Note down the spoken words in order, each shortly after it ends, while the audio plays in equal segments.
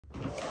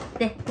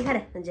네, đi khai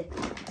này, 이제.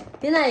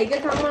 얘나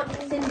이게 정말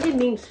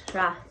샘지밍,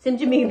 라,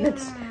 샘지밍,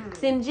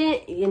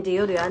 샘지 이제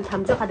요리한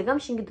담조 가득함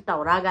신기도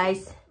따오라,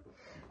 guys.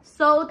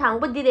 So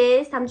당분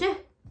디레 담조,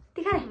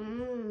 đi khai này.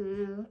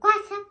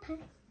 Grasshopper.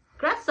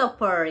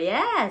 Grasshopper,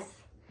 yes.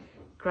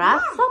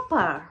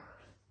 Grasshopper.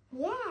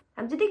 Yeah.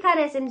 담조 đi khai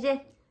này,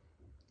 샘지.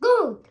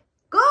 Good.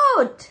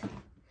 Good.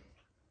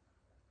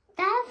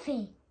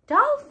 Dolphin.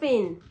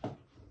 Dolphin.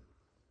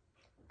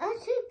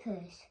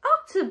 Octopus.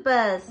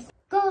 Octopus.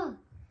 Goat.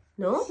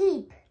 No?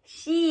 Sheep.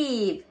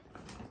 Sheep.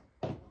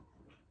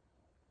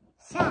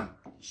 Shark.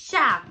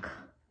 Shark.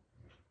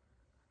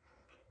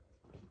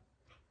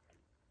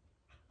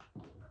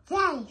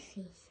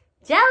 Jellyfish.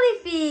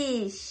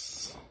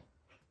 Jellyfish.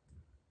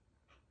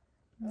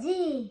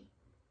 Deer.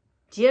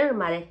 Deer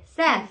말해.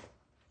 Self.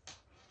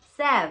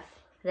 Self.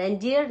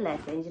 Reindeer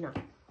less engine.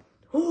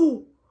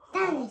 Oh.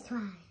 Dinosaur.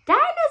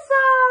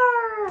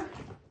 Dinosaur.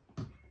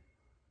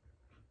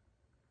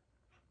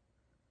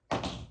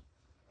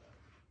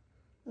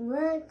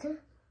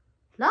 Water.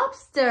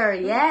 Lobster.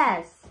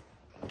 Yes.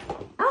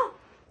 Oh.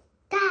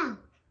 Cow.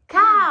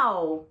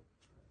 Cow.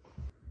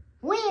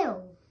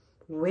 Whale.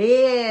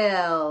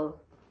 Whale.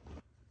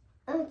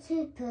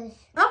 Octopus.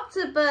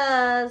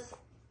 Octopus.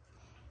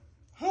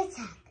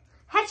 Hedgehog.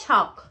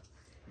 Hedgehog.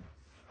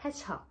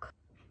 Hedgehog.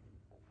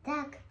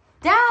 Duck.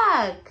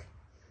 Duck.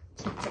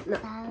 No.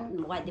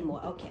 What the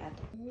more? Okay.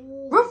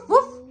 Woof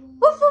woof.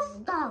 Woof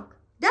woof. Dog.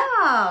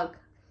 Dog.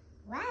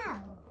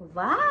 Wow.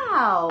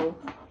 Wow.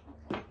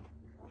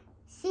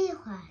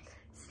 Seahorse.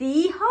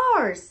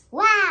 Seahorse.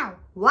 Wow.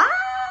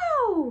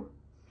 Wow.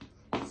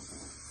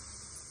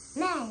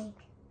 Snake.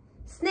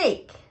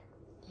 Snake.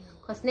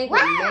 Because snake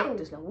Wow.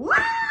 is like,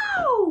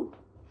 wow.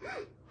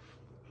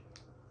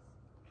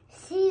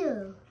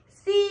 Seal.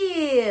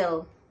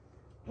 Seal.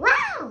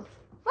 Wow.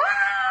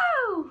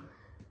 Wow.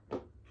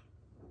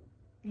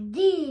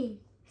 Deer.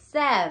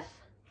 Self.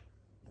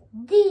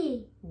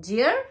 Deer.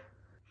 Deer.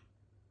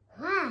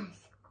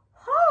 Horse.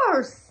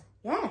 Horse.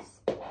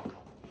 Yes.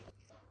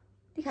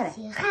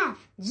 Giraffe.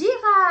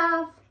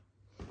 Giraffe.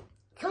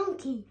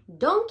 Donkey.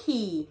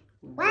 Donkey.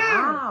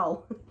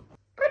 Wow.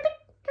 Rabbit.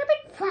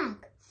 Rabbit.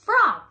 Frog.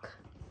 Frog.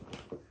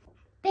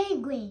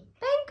 Penguin.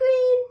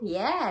 Penguin.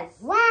 Yes.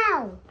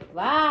 Wow.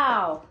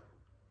 Wow.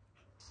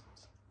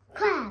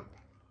 Crab.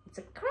 It's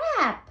a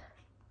crab.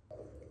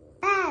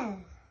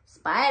 Bear.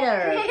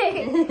 Spider.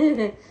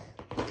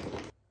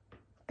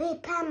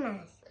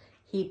 Hippopotamus.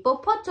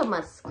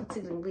 Hippopotamus.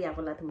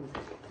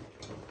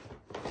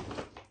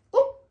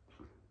 Oh.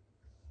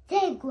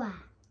 Jaguar.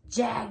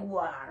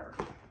 Jaguar.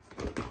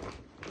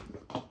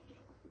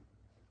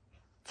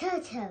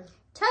 Turtle.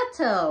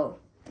 Turtle.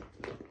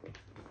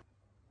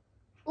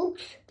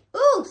 Ox.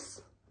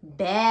 Ox.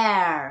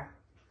 Bear.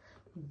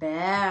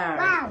 Bear.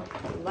 Wow.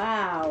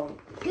 Wow.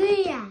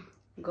 Gorilla.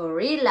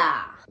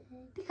 Gorilla.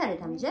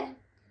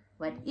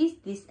 What is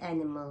this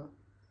animal?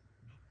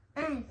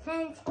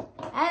 Elephant.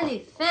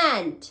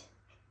 Elephant.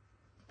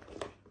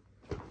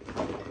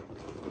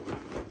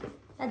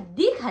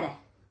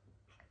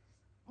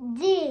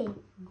 Deer.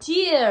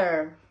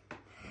 Deer.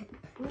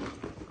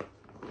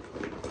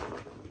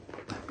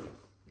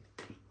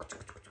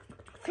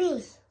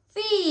 Fish.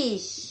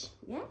 Fish.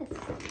 Yes.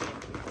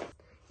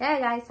 Yeah,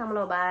 guys,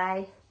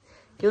 bye.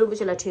 여러분,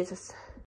 잘 지내셨어요?